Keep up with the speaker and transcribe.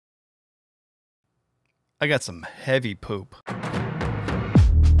I got some heavy poop.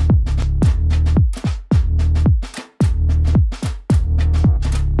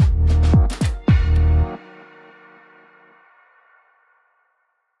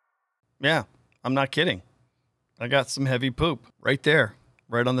 Yeah, I'm not kidding. I got some heavy poop right there,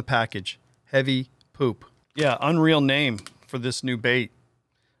 right on the package. Heavy poop. Yeah, unreal name for this new bait.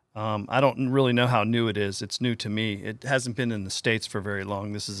 I don't really know how new it is. It's new to me. It hasn't been in the States for very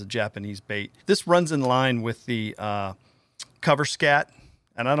long. This is a Japanese bait. This runs in line with the cover scat.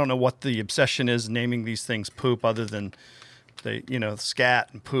 And I don't know what the obsession is naming these things poop other than they, you know, scat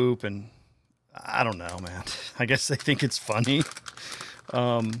and poop. And I don't know, man. I guess they think it's funny.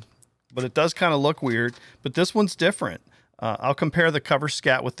 But it does kind of look weird. But this one's different. I'll compare the cover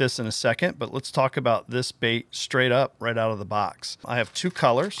scat with this in a second, but let's talk about this bait straight up right out of the box. I have two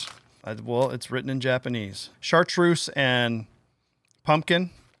colors. Well, it's written in Japanese. Chartreuse and pumpkin.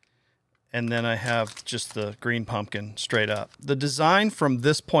 And then I have just the green pumpkin straight up. The design from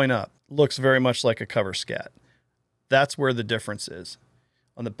this point up looks very much like a cover scat. That's where the difference is.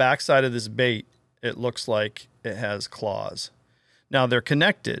 On the back side of this bait, it looks like it has claws. Now, they're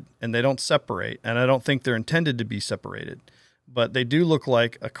connected and they don't separate, and I don't think they're intended to be separated, but they do look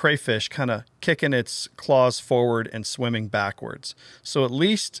like a crayfish kind of kicking its claws forward and swimming backwards. So at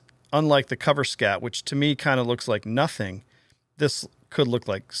least, unlike the cover scat, which to me kind of looks like nothing, this could look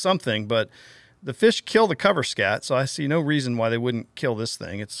like something, but the fish kill the cover scat, so I see no reason why they wouldn't kill this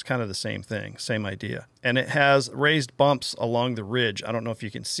thing. It's kind of the same thing, same idea. And it has raised bumps along the ridge. I don't know if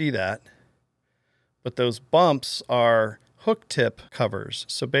you can see that, but those bumps are hook tip covers.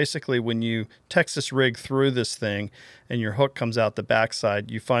 So basically when you Texas rig through this thing and your hook comes out the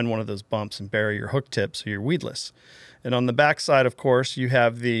backside, you find one of those bumps and bury your hook tip so you're weedless. And on the backside, of course, you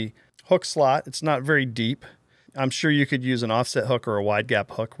have the hook slot. It's not very deep. I'm sure you could use an offset hook or a wide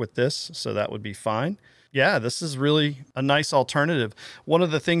gap hook with this, so that would be fine. Yeah, this is really a nice alternative. One of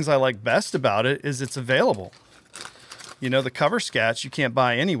the things I like best about it is it's available. You know, the cover scats you can't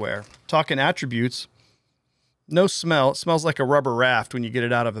buy anywhere. Talking attributes, no smell. It smells like a rubber raft when you get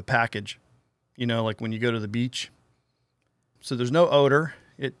it out of a package, you know, like when you go to the beach. So there's no odor.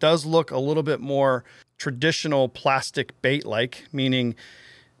 It does look a little bit more traditional plastic bait-like, meaning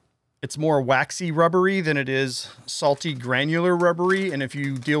it's more waxy rubbery than it is salty granular rubbery. And if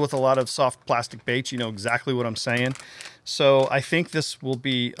you deal with a lot of soft plastic baits, you know exactly what I'm saying. So I think this will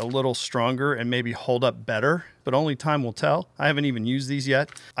be a little stronger and maybe hold up better, but only time will tell. I haven't even used these yet.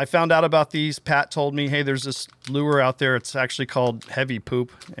 I found out about these. Pat told me, hey, there's this lure out there. It's actually called Heavy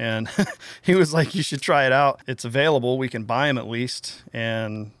Poop. And he was like, you should try it out. It's available. We can buy them at least.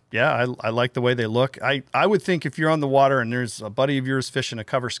 And yeah, I like the way they look. I would think if you're on the water and there's a buddy of yours fishing a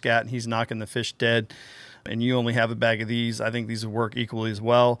cover scat and he's knocking the fish dead and you only have a bag of these, I think these would work equally as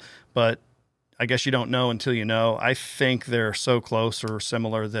well. But I guess you don't know until you know. I think they're so close or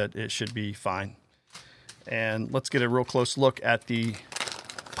similar that it should be fine. And let's get a real close look at the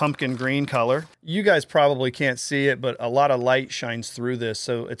pumpkin green color. You guys probably can't see it, but a lot of light shines through this,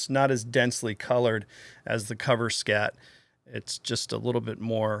 so it's not as densely colored as the cover scat. It's just a little bit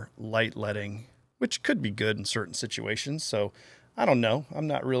more light letting, which could be good in certain situations. So I don't know. I'm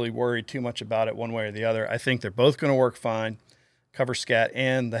not really worried too much about it one way or the other. I think they're both going to work fine, cover scat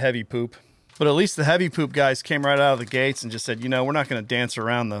and the heavy poop. But at least the heavy poop guys came right out of the gates and just said, you know, we're not going to dance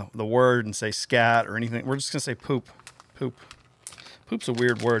around the word and say scat or anything. We're just going to say poop. Poop. Poop's a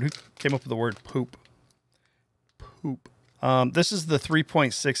weird word. Who came up with the word poop? Poop. This is the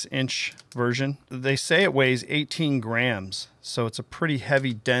 3.6-inch version. They say it weighs 18 grams, so it's a pretty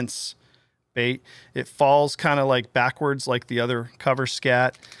heavy, dense bait. It falls kind of like backwards like the other cover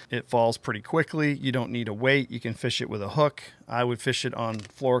scat. It falls pretty quickly. You don't need a weight. You can fish it with a hook. I would fish it on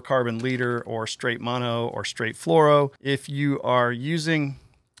fluorocarbon leader or straight mono or straight fluoro. If you are using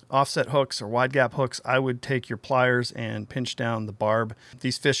offset hooks or wide gap hooks, I would take your pliers and pinch down the barb.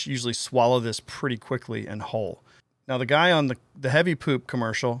 These fish usually swallow this pretty quickly and whole. Now, the guy on the heavy poop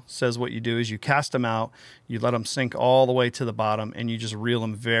commercial says what you do is you cast them out, you let them sink all the way to the bottom, and you just reel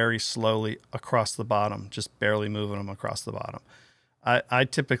them very slowly across the bottom, just barely moving them across the bottom. I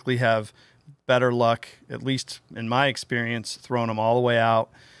typically have better luck, at least in my experience, throwing them all the way out,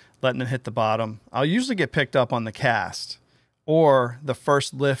 letting them hit the bottom. I'll usually get picked up on the cast or the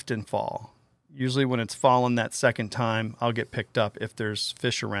first lift and fall. Usually when it's fallen that second time, I'll get picked up if there's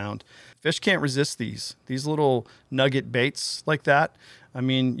fish around. Fish can't resist these little nugget baits like that. I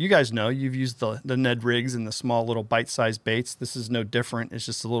mean, you guys know, you've used the Ned rigs and the small little bite-sized baits. This is no different. It's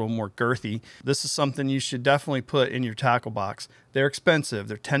just a little more girthy. This is something you should definitely put in your tackle box. They're expensive.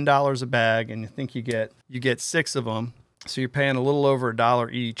 They're $10 a bag, and I think you get 6 of them. So you're paying a little over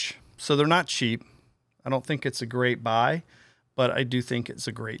 $1 each. So they're not cheap. I don't think it's a great buy, but I do think it's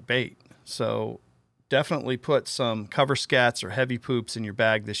a great bait. So definitely put some cover scats or heavy poops in your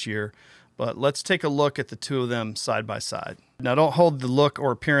bag this year. But let's take a look at the two of them side by side. Now don't hold the look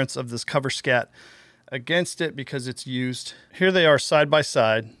or appearance of this cover scat against it because it's used. Here they are side by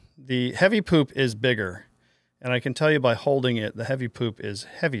side. The heavy poop is bigger, and I can tell you by holding it, the heavy poop is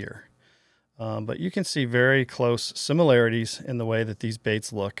heavier. But you can see very close similarities in the way that these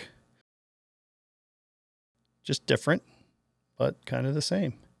baits look. Just different, but kind of the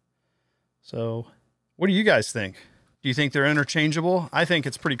same. So what do you guys think? Do you think they're interchangeable? I think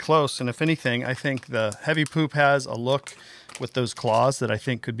it's pretty close. And if anything, I think the heavy poop has a look with those claws that I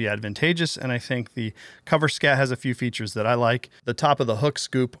think could be advantageous. And I think the cover scat has a few features that I like. The top of the hook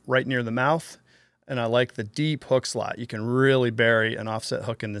scoop right near the mouth. And I like the deep hook slot. You can really bury an offset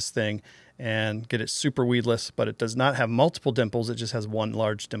hook in this thing and get it super weedless, but it does not have multiple dimples. It just has one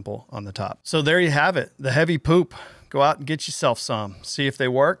large dimple on the top. So there you have it, the heavy poop. Go out and get yourself some. See if they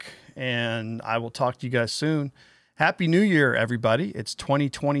work, and I will talk to you guys soon. Happy New Year, everybody. It's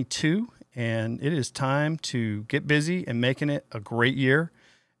 2022, and it is time to get busy and making it a great year.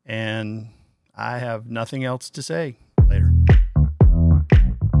 And I have nothing else to say.